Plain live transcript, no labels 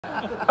And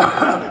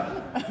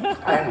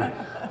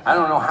I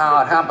don't know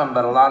how it happened,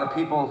 but a lot of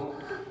people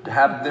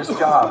have this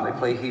job. They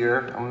play here,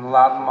 and a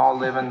lot of them all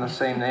live in the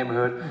same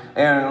neighborhood.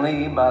 Aaron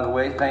Lee, by the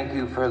way, thank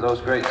you for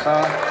those great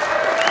songs.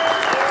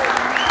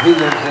 He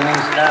lives in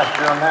East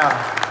Nashville now.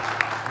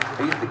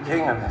 He's the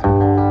king of it.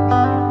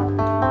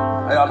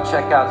 I ought to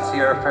check out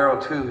Sierra Farrell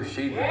too.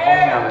 She's the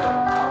queen of it.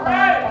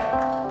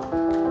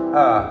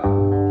 I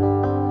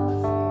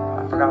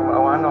forgot what,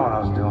 oh, I know what I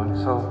was doing.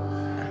 So,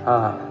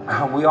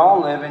 we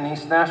all live in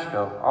East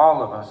Nashville,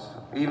 all of us.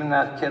 Even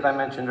that kid I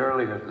mentioned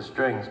earlier, the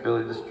Strings,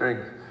 Billy the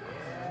Strings,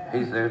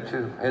 he's there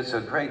too. It's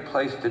a great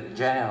place to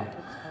jam.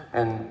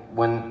 And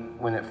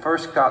when it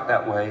first got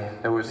that way,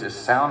 there was this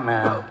sound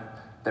man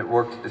that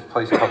worked at this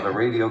place called the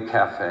Radio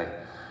Cafe.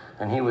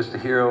 And he was the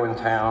hero in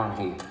town.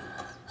 He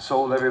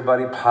sold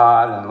everybody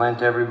pot and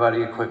lent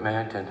everybody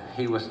equipment, and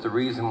he was the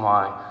reason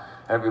why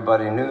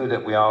everybody knew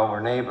that we all were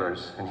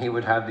neighbors. And he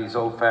would have these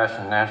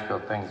old-fashioned Nashville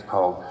things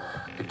called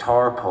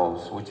guitar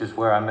pulls, which is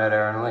where I met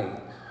Aaron Lee,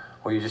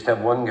 where you just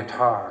have one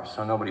guitar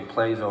so nobody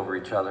plays over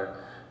each other,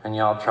 and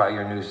y'all try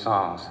your new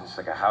songs. It's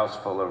like a house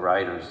full of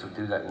writers who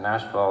do that in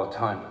Nashville all the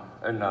time.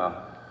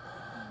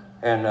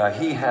 And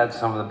he had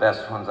some of the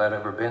best ones I'd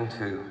ever been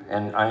to,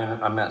 and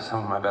I met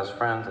some of my best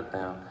friends at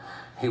them.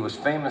 He was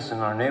famous in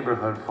our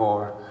neighborhood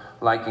for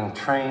liking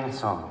train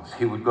songs.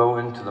 He would go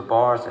into the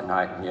bars at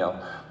night and yell,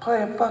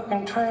 "Play a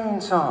fucking train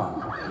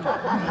song."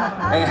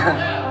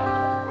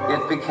 And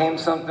it became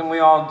something we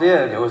all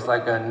did. It was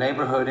like a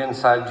neighborhood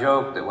inside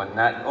joke that when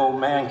that old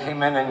man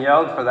came in and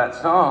yelled for that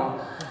song,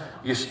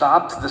 you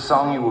stopped the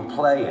song you were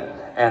playing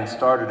and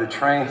started a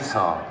train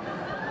song.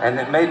 And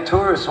it made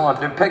tourists want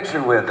their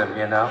picture with him,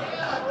 you know?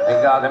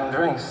 It got him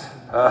drinks.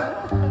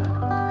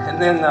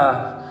 And then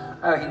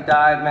he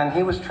died, man.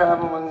 He was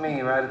traveling with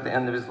me right at the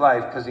end of his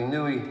life because he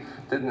knew he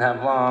didn't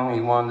have long.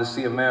 He wanted to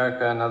see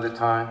America another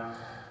time.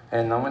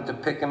 And I went to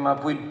pick him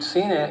up. We'd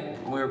seen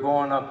it. We were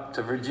going up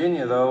to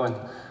Virginia, though, and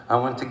I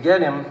went to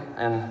get him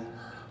and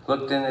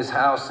looked in his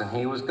house, and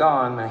he was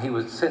gone. And he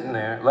was sitting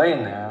there,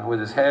 laying there with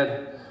his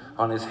head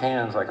on his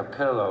hands like a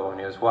pillow, and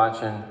he was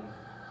watching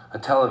a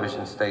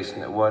television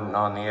station that wasn't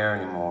on the air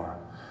anymore.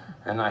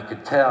 And I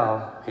could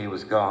tell he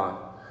was gone.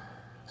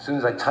 As soon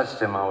as I touched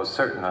him, I was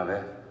certain of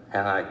it.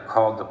 And I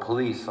called the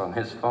police on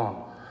his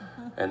phone.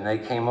 And they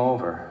came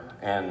over.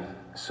 And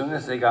as soon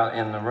as they got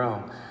in the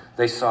room,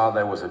 they saw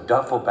there was a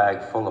duffel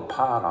bag full of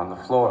pot on the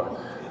floor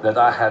that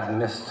I had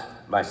missed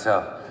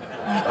myself.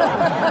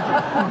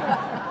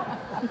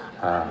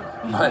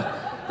 But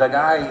the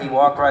guy, he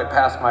walked right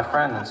past my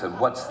friend and said,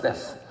 "What's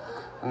this?"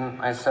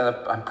 And I said,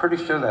 "I'm pretty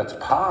sure that's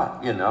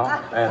pot, you know?"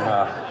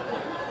 And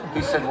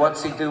he said,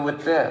 "What's he do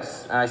with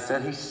this?" And I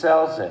said, "He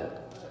sells it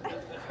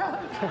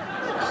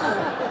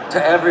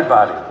to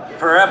everybody,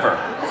 forever.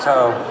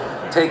 So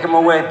take him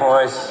away,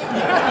 boys."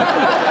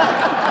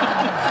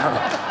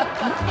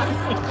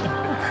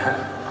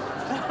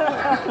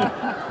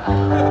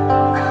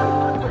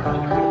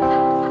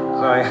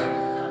 So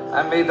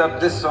I made up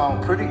this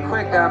song pretty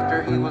quick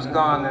after he was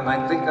gone, and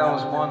I think I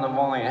was one of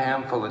only a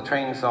handful of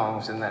train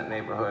songs in that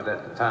neighborhood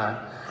at the time.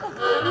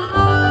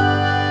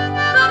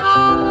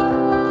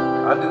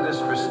 I'll do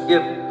this for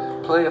Skip.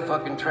 Play a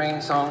fucking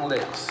train song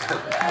licks. So I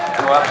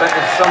bet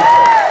it's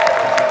someplace.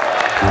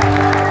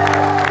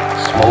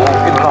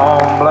 Smoking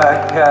long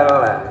black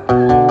Cadillac,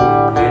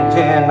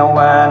 engine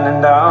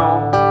winding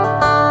down.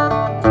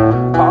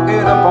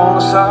 Pocket up on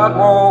the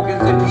sidewalk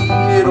as if he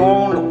had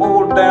owned the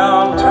whole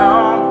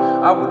downtown.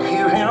 I would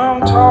hear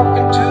him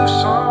talking to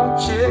some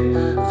chick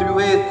through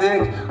a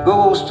thick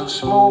ghost of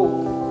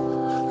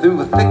smoke, through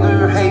a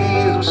thicker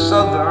haze of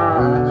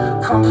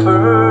southern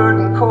comfort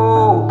and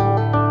cold.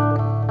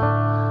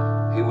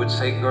 He would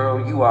say,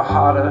 "Girl, you are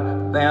hotter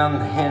than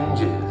the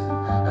hinges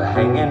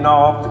hanging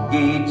off the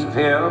gates of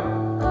hell.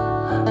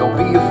 Don't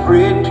be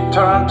afraid to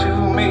turn to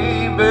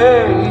me,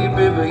 baby,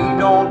 but he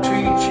don't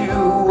treat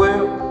you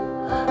well."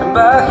 And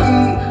by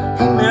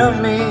he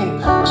meant me.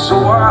 So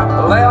I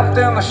laughed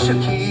and I shook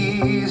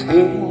his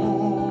head.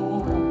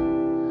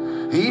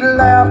 He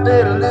laughed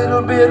a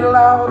little bit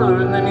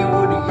louder, and then he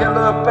would yell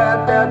up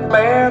at that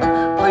band,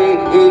 play a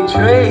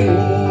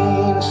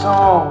train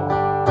song.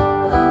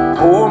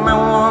 Pour me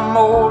one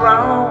more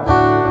round,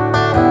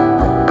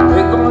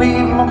 make them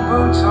leave my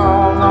boots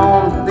on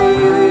the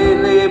day they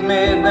laid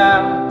me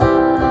down.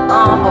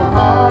 I'm a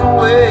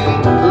runaway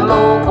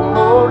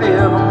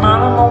locomotive, I'm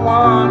out of my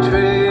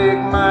one-trick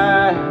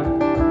mind,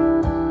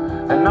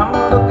 and I'm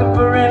looking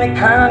for any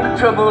kind of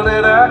trouble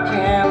that I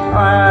can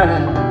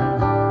find.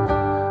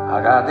 I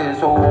got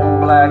this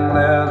old black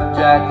leather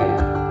jacket,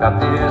 got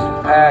this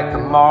pack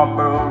of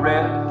Marlboro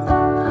Red.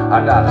 I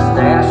got a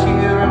stash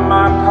here in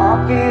my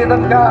pocket, I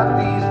got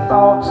these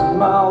thoughts in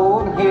my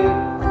own head.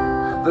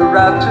 The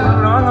right to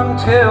run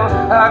until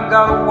I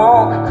gotta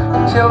walk,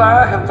 until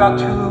I have got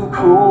to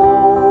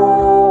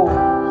crawl.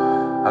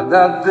 I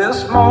got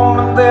this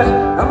moment that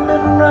I'm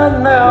in right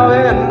now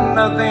and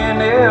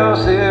nothing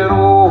else at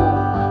all.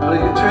 Play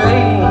a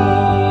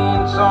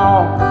train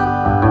song,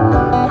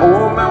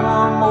 pour me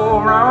one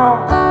more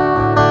round,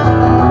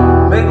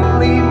 make them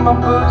leave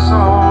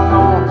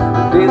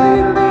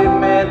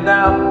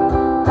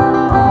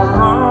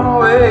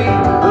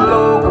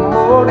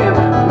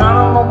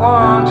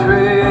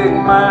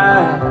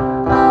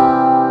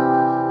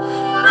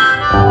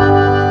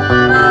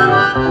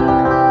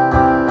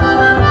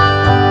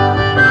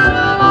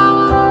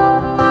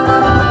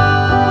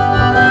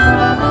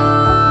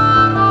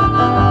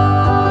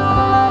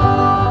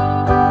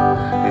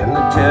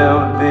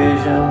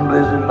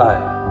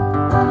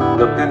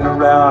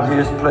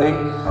his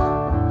place.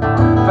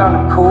 Found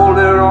him cold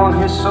there on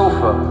his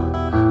sofa,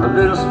 a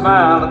little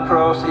smile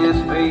across his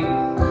face.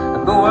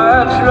 And though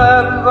I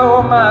tried with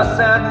all my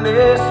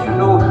sadness, you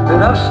know that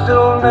I'm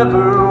still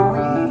never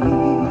weak.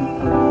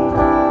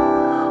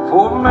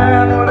 For a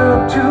man who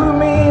looked to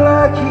me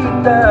like he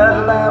died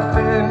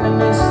laughing in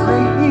his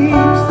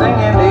sleep,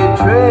 singing a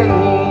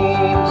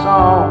train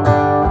song,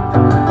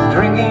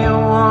 drinking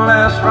one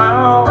last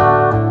round,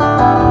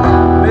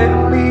 made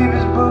him leave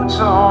his boots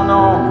on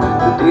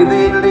the day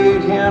they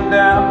laid him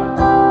down.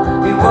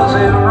 He was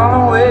a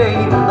runaway,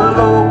 a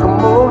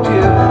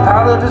locomotive,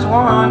 out of his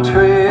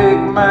one-trick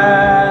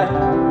mind.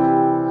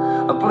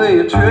 I play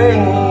a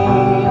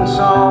train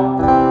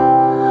song,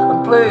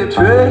 I play a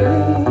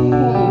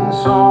train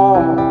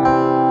song,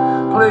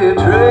 play a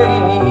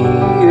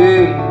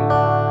train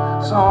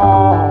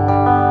song.